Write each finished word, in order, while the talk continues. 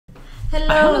Hello.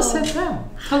 I haven't said that.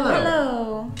 Hello.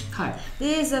 Hello. Hi.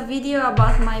 This is a video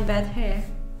about my bad hair.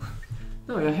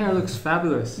 No, your hair looks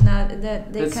fabulous. No,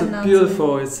 that they it's cannot.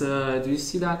 Beautiful. It's do you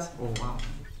see that? Oh wow.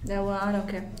 That one, I don't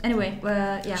care. Anyway,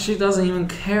 yeah. She doesn't even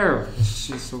care.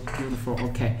 She's so beautiful.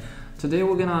 Okay. Today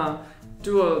we're gonna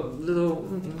do a little.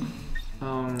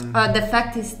 The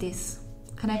fact is this.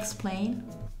 Can I explain?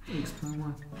 Explain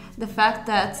what? The fact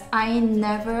that I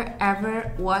never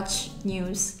ever watch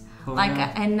news. Oh, like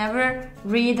yeah. I never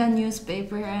read a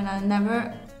newspaper and I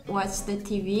never watch the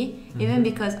TV, even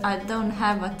because I don't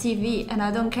have a TV and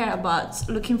I don't care about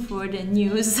looking for the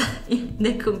news in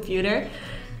the computer.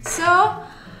 So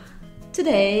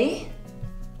today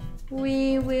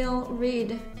we will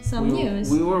read some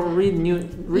news. We will read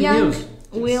news.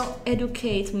 Will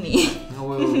educate me. I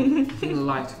will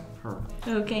enlighten her.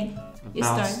 Okay. You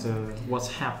About start. what's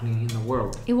happening in the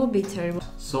world. It will be terrible.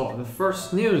 So the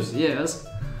first news is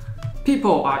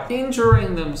people are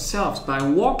injuring themselves by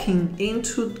walking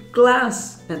into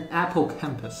glass at Apple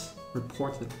campus,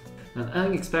 reported. An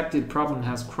unexpected problem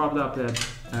has cropped up at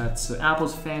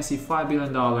Apple's fancy $5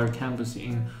 billion campus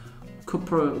in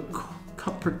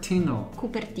Cupertino.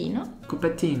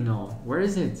 Cupertino. Where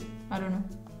is it? I don't know.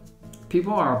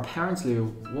 People are apparently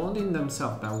wounding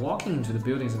themselves by walking into the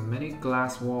building's many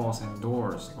glass walls and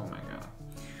doors. Oh my god.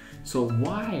 So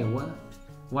why?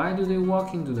 Why do they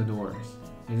walk into the doors?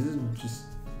 Is it just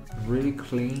really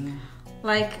clean?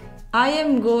 Like, I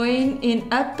am going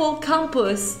in Apple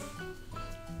campus.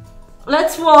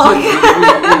 Let's walk.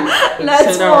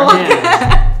 Let's walk.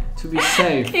 To be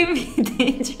safe. It be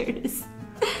dangerous.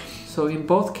 So in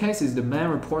both cases, the man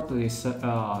reportedly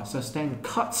sustained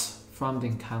cuts from the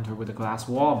encounter with the glass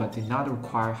wall, but did not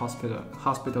require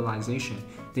hospitalization.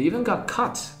 They even got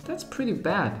cut. That's pretty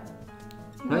bad.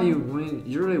 Wow.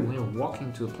 Usually when you're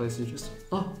walking to a place, you just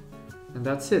and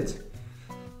that's it.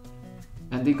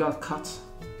 And they got cut.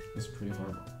 It's pretty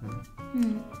horrible.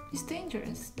 It's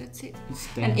dangerous. That's it. It's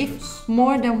dangerous. And if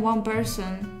more than one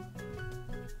person,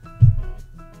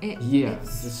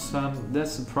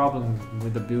 that's the problem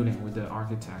with the building, with the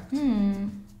architect. I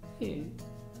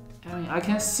mean, I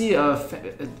can see a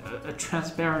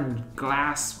transparent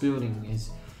glass building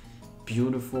is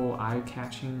beautiful,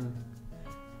 eye-catching,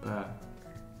 but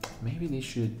maybe they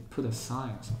should put a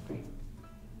sign or something.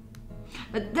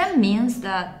 But that means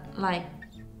that, like,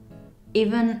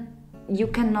 even you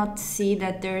cannot see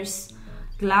that there's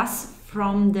glass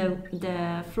from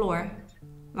the floor.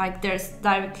 Like there's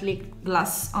directly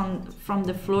glass from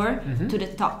the floor to the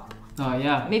top. Oh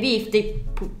yeah. Maybe if they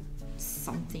put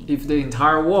something. If the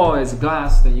entire wall is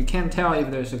glass, then you can't tell if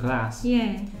there's a glass.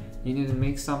 Yeah. You need to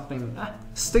make something.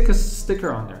 Stick a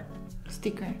sticker on there.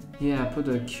 Sticker. Yeah, put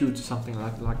a cute something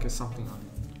like something on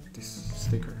this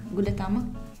sticker. Gudetama.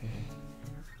 Okay.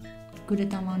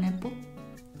 Gudetama on Apple.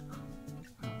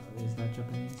 Is that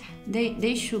Japanese?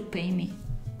 They should pay me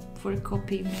for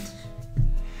copying it.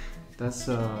 That's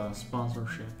a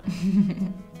sponsorship.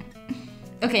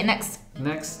 Okay, next.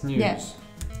 Next news.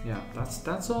 Yeah,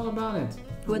 that's all about it.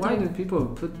 Why do people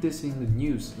put this in the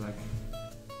news? Like,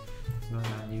 not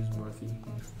that newsworthy.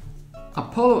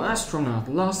 Apollo astronaut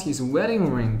lost his wedding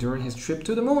ring during his trip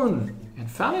to the moon and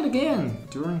found it again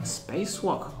during a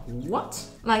spacewalk. What?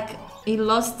 Like, he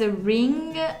lost the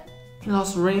ring. He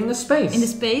lost the ring in the space. In the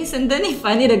space, and then he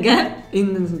found it again.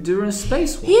 During a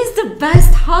spacewalk. He's the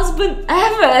best husband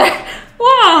ever.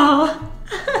 Wow.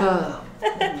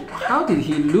 How did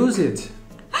he lose it?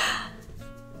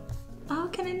 How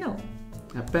can I know?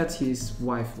 I bet his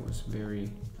wife was very,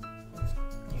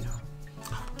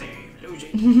 how dare you lose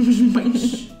it in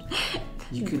space?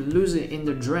 You could lose it in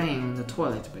the drain, in the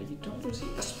toilet, but you don't lose it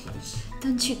in the space.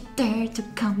 Don't you dare to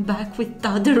come back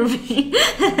without the ring.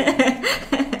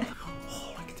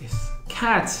 Oh, like this.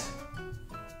 Cat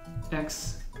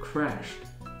X crashed.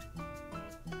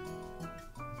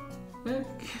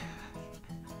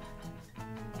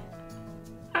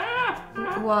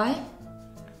 Why?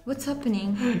 What's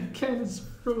happening? Cat is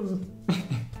frozen.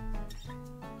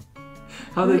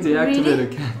 How did they activate a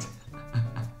cat?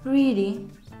 Really?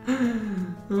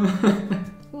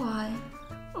 Why?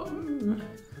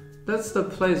 That's the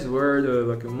place where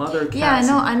the mother cat. Yeah,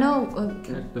 I know.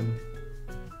 Get them.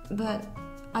 But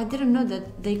I didn't know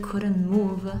that they couldn't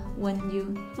move when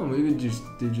you. Oh, maybe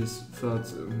they just thought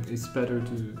it's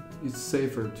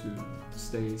safer to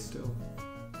stay still.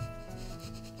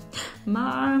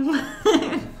 Mom.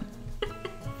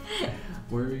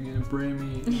 Where are you gonna bring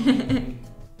me?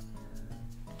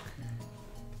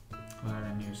 What are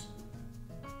the news?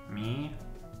 Me.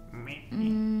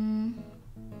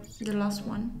 The last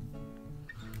one.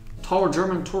 How are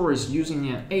German tourists using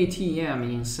an ATM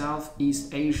in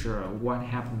Southeast Asia? What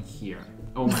happened here?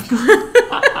 Oh my god.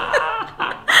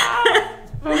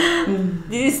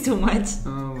 This is too much.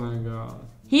 Oh my god.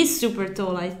 He's super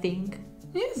tall, I think.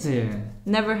 Is it?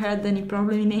 Never had any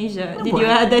problem in Asia. No, Did you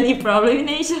had any problem in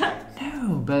Asia?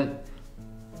 No, but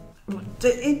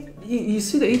you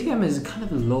see the ATM is kind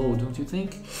of low, don't you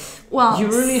think? Well, you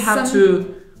really have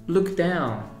to look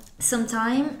down.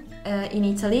 Sometime in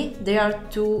Italy, they are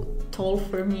too tall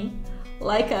for me.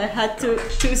 Like I had to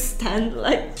stand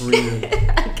like Really?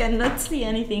 I cannot see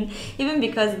anything. Even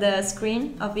because the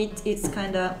screen of it is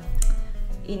kind of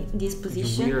in this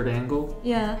position. Weird angle.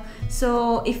 Yeah.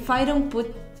 So if I don't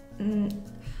put,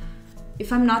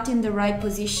 if I'm not in the right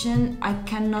position, I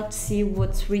cannot see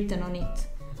what's written on it.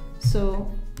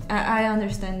 So I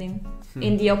understand him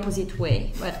in the opposite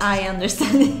way, but I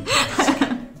understand it.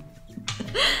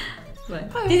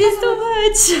 But this is too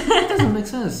much. It doesn't make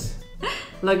sense.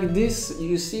 Like this,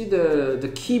 you see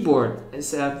the keyboard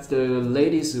is at the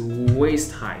lady's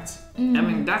waist height. I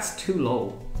mean, that's too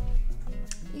low.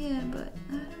 Yeah, but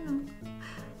I don't know.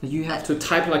 You have to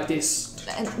type like this.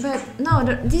 But no,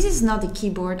 this is not the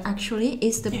keyboard. Actually,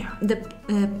 it's the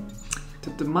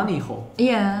The money hole.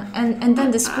 Yeah, and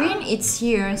then the screen it's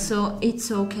here, so it's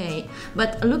okay.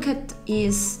 But look at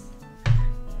his,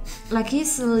 like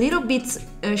he's a little bit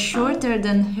shorter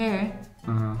than her.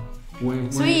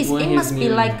 So he must be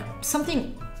like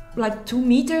something like 2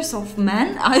 meters of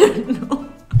man. I don't know.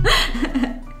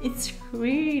 It's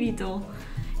really tall.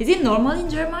 Is it normal in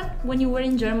German? When you were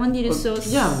in German, did you saw?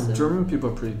 Yeah, German people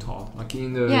are pretty tall. Like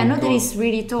in the yeah, not that it's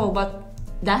really tall, but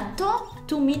that tall,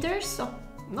 2 meters. So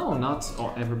no, not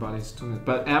all, everybody's 2 meters.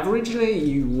 But averagely,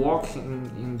 you walk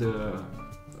in the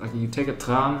like you take a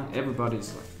tram.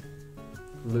 Everybody's like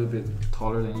a little bit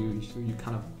taller than you. So you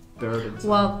kind of burden.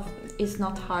 Well, it's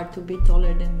not hard to be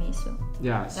taller than me, so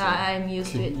yeah, so I'm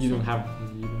used to it. You don't have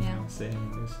saying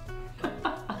this.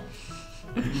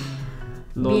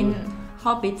 Been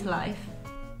Hobbit life.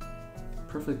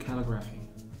 Perfect calligraphy.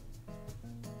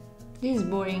 This is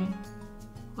boring.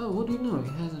 Oh, what do you know?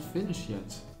 He hasn't finished yet.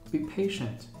 Be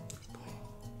patient.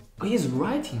 Oh, he's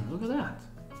writing. Look at that.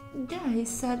 Yeah, he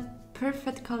said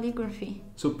perfect calligraphy.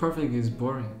 So perfect is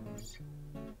boring.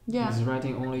 Yeah. He's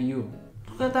writing only you.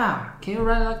 Look at that. Can you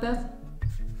write like that?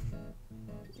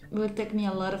 It will take me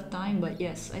a lot of time, but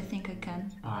yes, I think I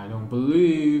can. I don't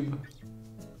believe.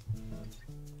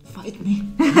 Fight me.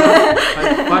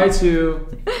 I fight you.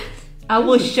 I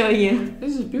will show you.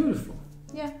 This is beautiful.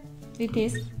 Yeah, it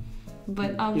is.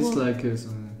 But I It's will like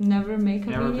some never make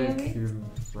a Arabic video of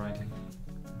it. writing.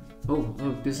 Oh,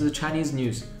 look, this is Chinese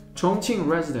news. Chongqing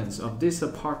residents of this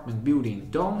apartment building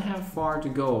don't have far to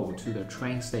go to the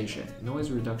train station.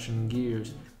 Noise reduction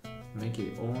gears make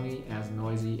it only as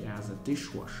noisy as a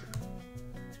dishwasher.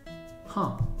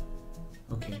 Huh.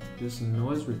 Okay, there's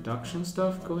noise reduction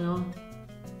stuff going on.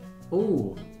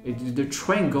 Oh, the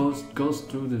train goes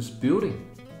through this building.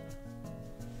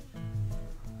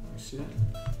 You see that?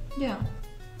 Yeah.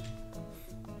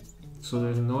 So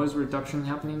there's noise reduction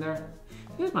happening there.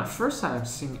 This is my first time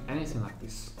seeing anything like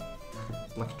this.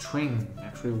 Like a train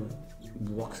actually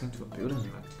walks into a building,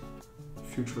 like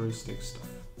futuristic stuff.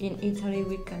 In Italy,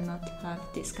 we cannot have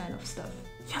this kind of stuff.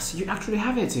 Yes, you actually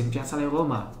have it in Piazzale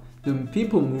Roma, the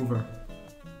people mover.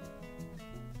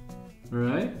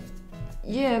 Right?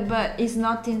 Yeah, but it's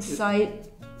not inside.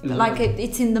 Like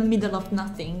it's in the middle of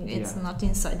nothing. It's not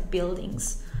inside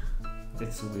buildings.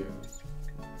 It's weird.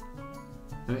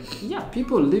 I mean, yeah,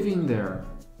 people living there.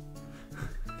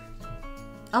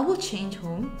 I will change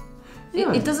home.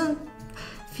 Yeah. It doesn't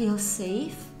feel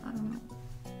safe. I don't know.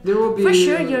 There will be for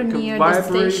sure you're near the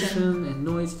vibration station and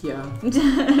noise. Yeah,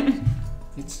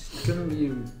 it's gonna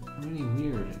be really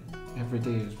weird. Every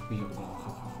day is be.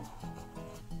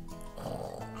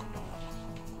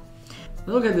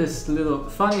 Look at this little.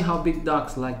 Funny how big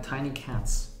dogs like tiny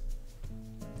cats.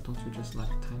 Don't you just like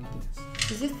tiny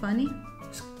cats? Is it funny?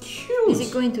 It's cute. Is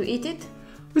it going to eat it?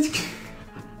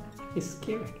 He's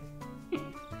scared.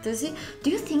 Does it?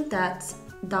 Do you think that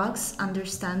dogs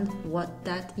understand what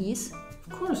that is?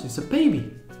 Of course, it's a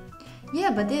baby.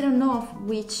 Yeah, but they don't know of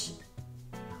which.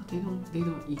 They don't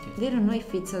eat it. They don't know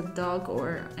if it's a dog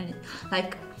or any.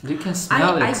 Like. They can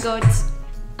smell it. I got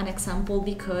an example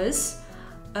because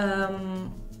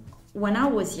when I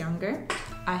was younger,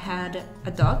 I had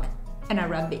a dog and a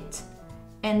rabbit,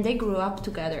 and they grew up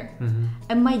together. Mm-hmm.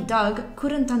 And my dog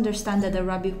couldn't understand that the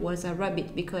rabbit was a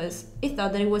rabbit because he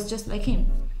thought that it was just like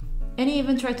him, and he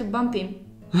even tried to bump him.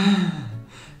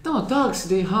 No, dogs,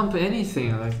 they hump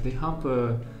anything. Like they hump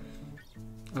a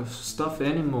stuffed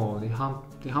animal. They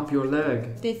hump your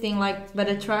leg. They think like,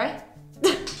 better try.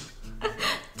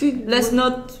 Let's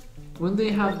not. When they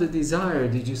have the desire,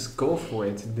 they just go for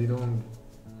it. They don't.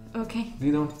 Okay.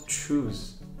 They don't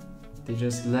choose. They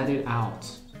just let it out.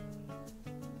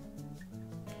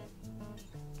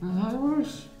 And that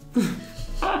works.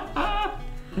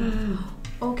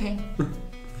 Okay.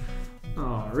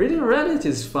 Oh, reading Reddit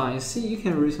is fine. See, you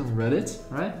can read some Reddit,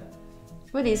 right?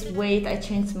 What is wait? I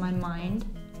changed my mind.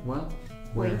 What?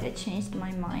 Wait, I changed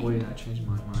my mind. Wait, I changed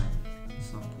my mind.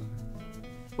 Something.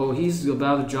 Oh, he's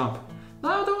about to jump. No,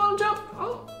 I don't want to jump.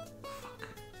 Oh, fuck.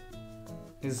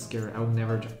 It's scary. I would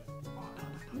never jump. Oh,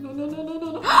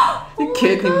 no. You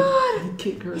kick him. You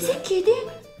kick her. Is he kidding?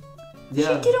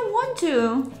 Yeah. She didn't want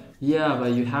to. Yeah,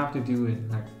 but you have to do it.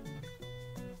 Like,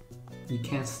 you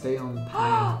can't stay on the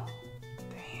pile.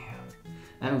 Damn.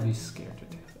 I would be scared to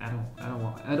death.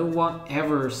 I don't want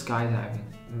ever skydiving.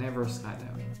 Never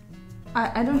skydiving.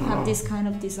 I don't have this kind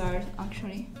of desire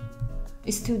actually.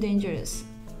 It's too dangerous.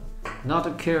 Not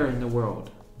a care in the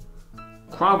world.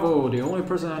 Quavo, the only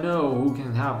person I know who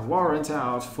can have warrant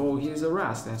out for his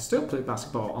arrest and still play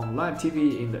basketball on live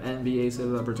TV in the NBA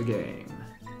celebrity game.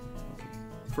 Okay.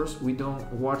 First, we don't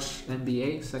watch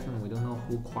NBA. Second, we don't know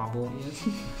who Quavo is.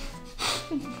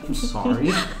 I'm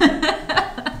sorry.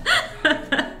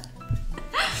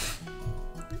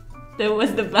 That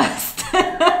was the best.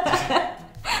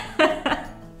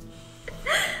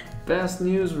 Best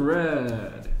news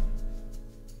read.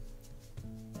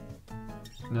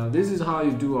 Now this is how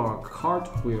you do a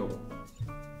cartwheel.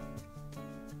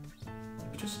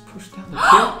 You just push down the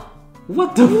tail.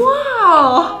 What the?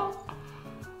 Wow!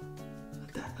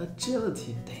 That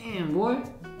agility, damn boy.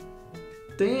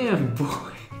 Damn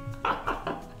boy.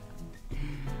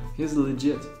 He's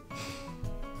legit.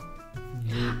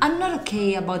 I'm not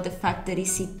okay about the fact that he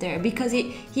sit there because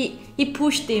he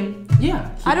pushed him. Yeah.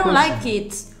 I don't like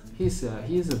it. He's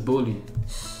a bully.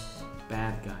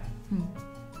 Bad guy.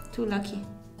 Too lucky.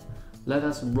 Let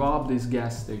us rob this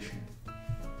gas station.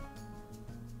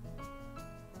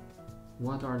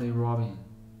 What are they robbing?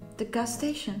 The gas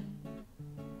station.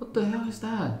 What the hell is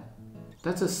that?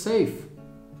 That's a safe.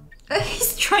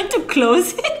 He's trying to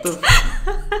close it.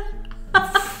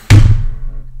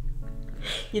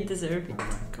 You deserve it. Oh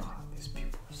my god, these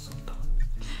people are so dumb.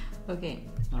 Okay.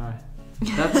 Alright.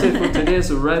 That's it for today's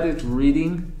Reddit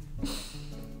reading.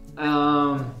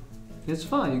 It's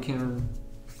fun. You can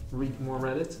read more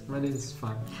Reddit. Reddit is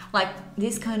fun. Like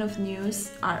this kind of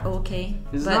news are okay.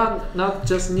 It's but not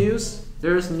just news.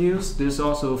 There's news. There's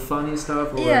also funny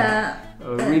stuff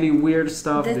or really weird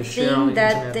stuff the they share on the thing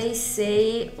that internet. they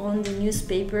say on the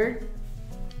newspaper,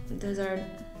 those are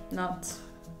not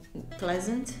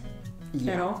pleasant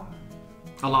at all.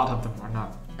 A lot of them are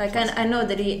not. Like I know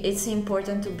that it's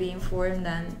important to be informed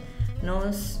and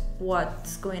knows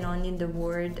what's going on in the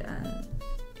world, and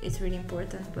it's really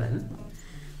important. But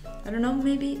I don't know.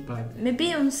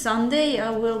 Maybe on Sunday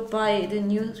I will buy the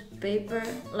newspaper,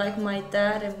 like my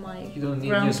dad and my You don't need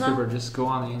grandpa. newspaper. Just go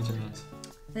on the internet.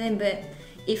 But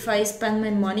if I spend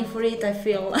my money for it, I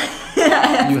feel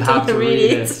like you have to read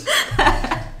it. it.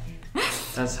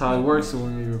 That's how it works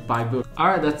when you buy books.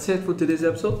 Alright, that's it for today's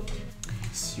episode.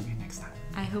 See you next time.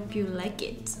 I hope you like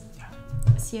it.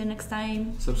 Yeah. See you next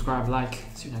time. Subscribe, like.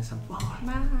 See you next time. Bye.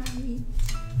 Bye.